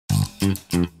Alright,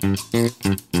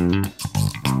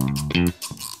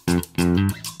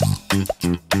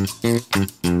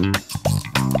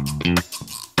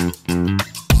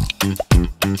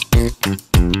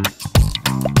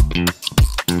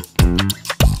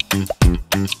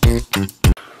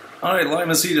 Loy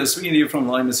Machedo, speaking to you from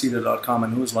loymachedo.com.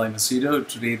 And who's Loy Machedo?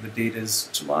 Today the date is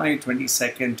July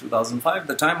 22nd, 2005.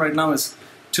 The time right now is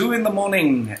 2 in the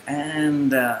morning,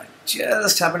 and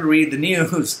just happened to read the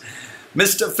news.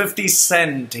 Mr. 50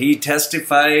 Cent, he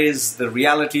testifies the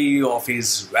reality of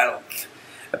his wealth.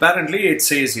 Apparently, it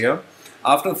says here,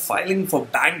 after filing for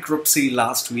bankruptcy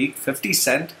last week, 50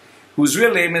 Cent, whose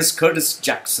real name is Curtis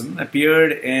Jackson,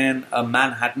 appeared in a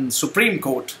Manhattan Supreme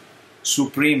Court.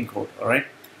 Supreme Court, alright?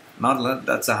 Not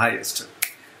that's the highest.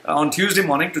 On Tuesday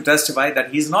morning to testify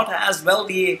that he's not as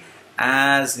wealthy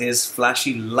as his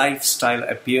flashy lifestyle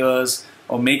appears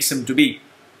or makes him to be.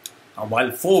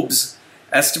 While Forbes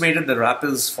estimated the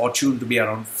rapper's fortune to be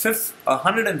around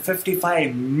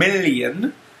 $155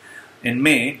 million in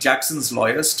May, Jackson's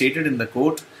lawyer stated in the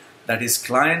court that his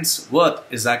client's worth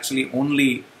is actually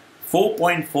only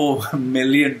 $4.4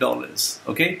 million.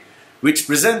 Okay? Which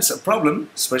presents a problem,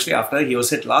 especially after he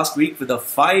was hit last week with a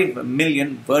 $5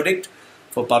 million verdict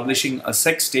for publishing a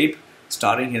sex tape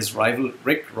starring his rival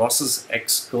Rick Ross's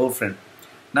ex-girlfriend.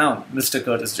 Now, Mr.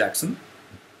 Curtis Jackson,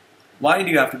 why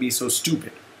do you have to be so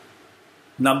stupid?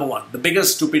 Number one, the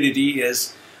biggest stupidity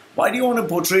is, why do you want to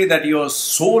portray that you're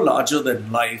so larger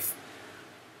than life?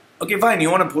 Okay, fine, you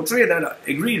want to portray that,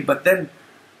 agreed, but then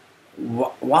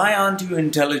why aren't you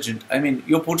intelligent? I mean,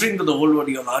 you're portraying to the whole world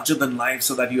you're larger than life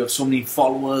so that you have so many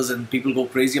followers and people go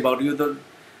crazy about you.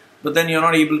 But then you're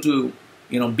not able to,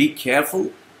 be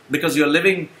careful because you're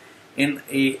living in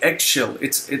a eggshell.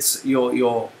 It's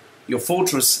your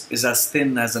fortress is as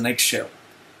thin as an eggshell.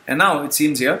 And now it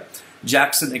seems here,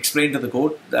 Jackson explained to the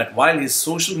court that while his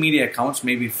social media accounts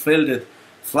may be filled with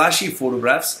flashy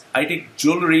photographs, I take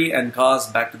jewelry and cars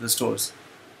back to the stores.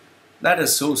 That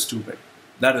is so stupid.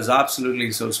 That is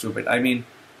absolutely so stupid. I mean,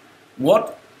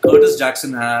 what Curtis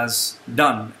Jackson has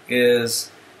done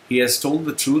is he has told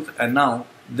the truth, and now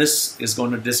this is going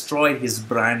to destroy his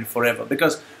brand forever.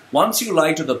 Because once you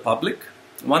lie to the public,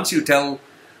 once you tell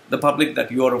the public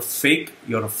that you're a fake,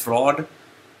 you're a fraud,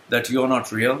 that you're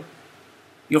not real,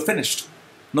 you're finished.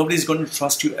 Nobody's going to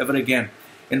trust you ever again.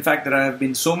 In fact, there have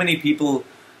been so many people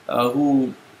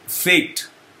who faked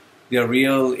their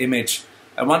real image.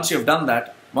 And once you've done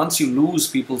that, once you lose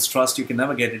people's trust, you can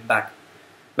never get it back.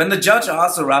 When the judge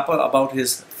asked the rapper about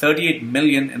his $38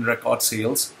 million in record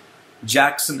sales,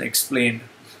 Jackson explained,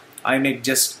 I make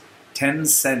just 10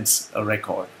 cents a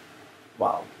record.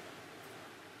 Wow.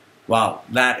 Wow,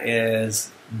 that is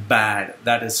bad.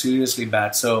 That is seriously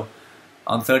bad. So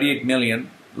on 38 million,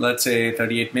 let's say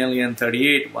 38 million,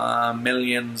 38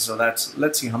 million. So that's,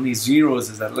 let's see how many zeros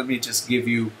is that. Let me just give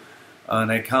you an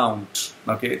account.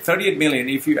 Okay, 38 million.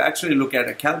 If you actually look at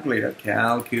a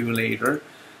calculator,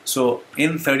 so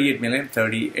in 38 million,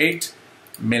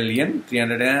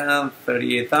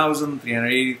 338,000,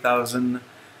 380,000.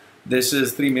 This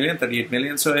is 3 million, 38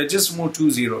 million. So it just moved 2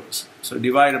 zeros. So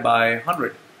divided by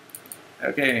 100.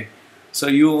 Okay, so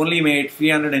you only made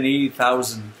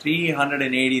 380,000.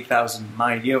 380,000.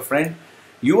 My dear friend,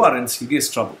 you are in serious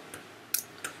trouble.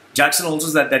 Jackson also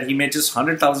said that he made just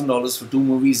 $100,000 for 2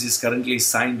 movies he's currently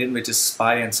signed in, which is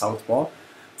Spy and Southpaw.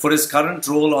 For his current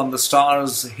role on the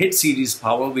Star's hit series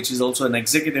Power, which is also an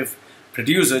executive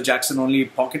producer, Jackson only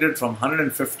pocketed from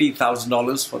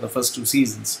 $150,000 for the first 2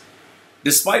 seasons.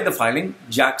 Despite the filing,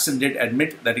 Jackson did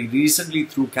admit that he recently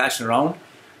threw cash around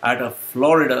at a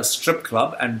Florida strip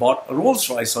club and bought a Rolls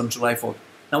Royce on July 4th.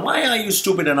 Now, why are you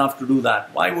stupid enough to do that?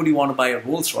 Why would you want to buy a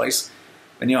Rolls Royce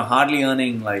when you're hardly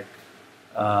earning like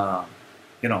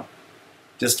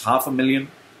just $500,000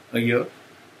 a year?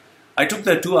 I took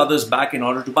the 2 others back in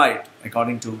order to buy it,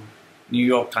 according to New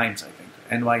York Times, I think.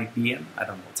 NYDM? I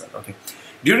don't know what's that. Okay.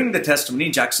 During the testimony,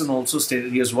 Jackson also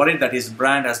stated he is worried that his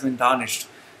brand has been tarnished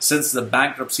since the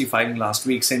bankruptcy filing last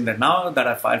week, saying that now that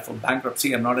I filed for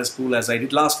bankruptcy, I'm not as cool as I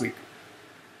did last week.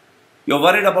 You're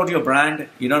worried about your brand?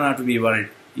 You don't have to be worried.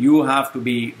 You have to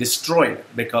be destroyed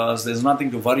because there's nothing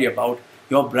to worry about.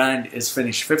 Your brand is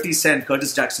finished. 50 Cent,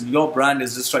 Curtis Jackson, your brand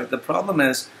is destroyed. The problem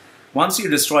is, once you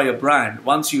destroy a brand,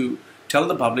 once you tell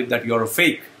the public that you're a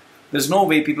fake, there's no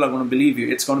way people are going to believe you.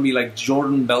 It's going to be like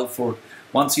Jordan Belfort.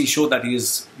 Once he showed that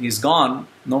he's gone,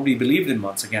 nobody believed him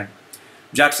once again.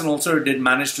 Jackson also did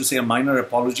manage to say a minor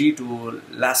apology to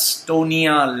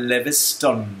Lastonia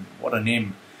Leviston, what a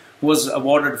name, who was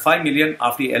awarded $5 million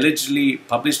after he allegedly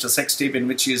published a sex tape in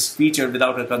which he is featured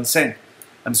without her consent.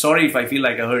 I'm sorry if I feel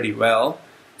like I hurt you. Well,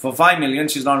 For 5 million,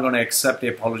 she's not going to accept the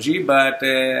apology, but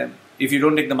if you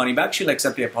don't take the money back, she'll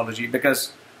accept the apology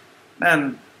because,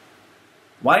 man,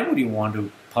 why would you want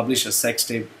to publish a sex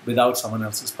tape without someone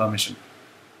else's permission?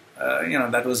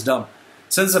 That was dumb.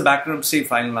 Since the bankruptcy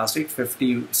filing last week,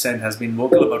 50 Cent has been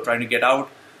vocal about trying to get out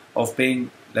of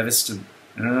paying Leviston.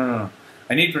 No.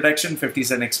 I need protection, 50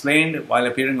 Cent explained while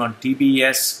appearing on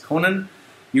TBS Conan.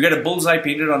 You get a bullseye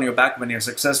painted on your back when you're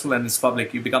successful and it's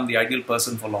public. You become the ideal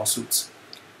person for lawsuits.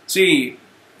 See,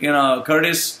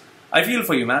 Curtis, I feel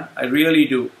for you, man. I really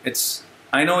do.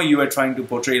 I know you were trying to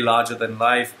portray larger than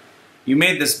life. You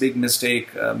made this big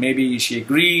mistake. Maybe she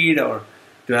agreed or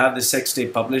to have the sex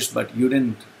tape published, but you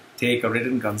didn't take a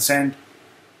written consent.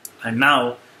 And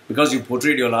now, because you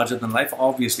portrayed your larger than life,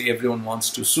 obviously everyone wants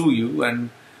to sue you. And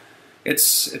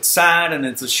it's sad and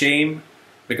it's a shame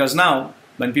because now,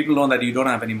 when people know that you don't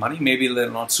have any money, maybe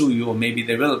they'll not sue you or maybe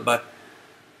they will, but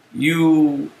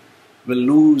you will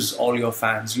lose all your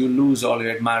fans, you lose all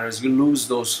your admirers, you lose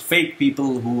those fake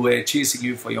people who were chasing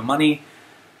you for your money.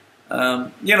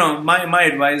 My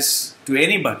advice to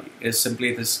anybody is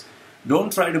simply this: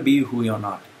 don't try to be who you're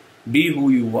not. Be who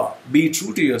you are. Be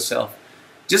true to yourself.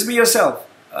 Just be yourself.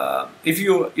 If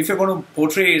you're going to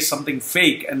portray something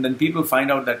fake and then people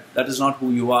find out that that is not who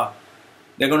you are,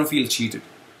 they're going to feel cheated.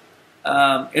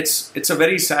 It's a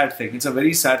very sad thing. It's a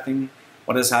very sad thing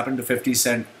what has happened to 50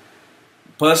 Cent.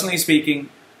 Personally speaking,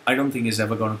 I don't think he's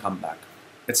ever going to come back.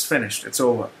 It's finished. It's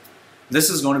over. This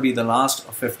is going to be the last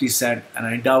of 50 Cent, and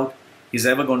I doubt he's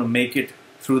ever going to make it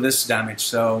through this damage.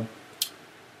 So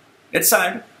it's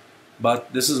sad,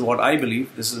 but this is what I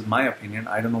believe. This is my opinion.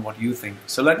 I don't know what you think.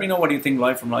 So let me know what you think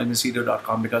live from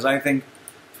LoyMachedo.com, because I think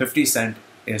 50 Cent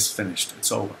is finished.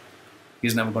 It's over.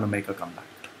 He's never going to make a comeback.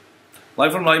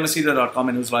 Live from LoyMachedo.com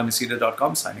and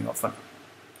newsLoyMachedo.com, signing off for now.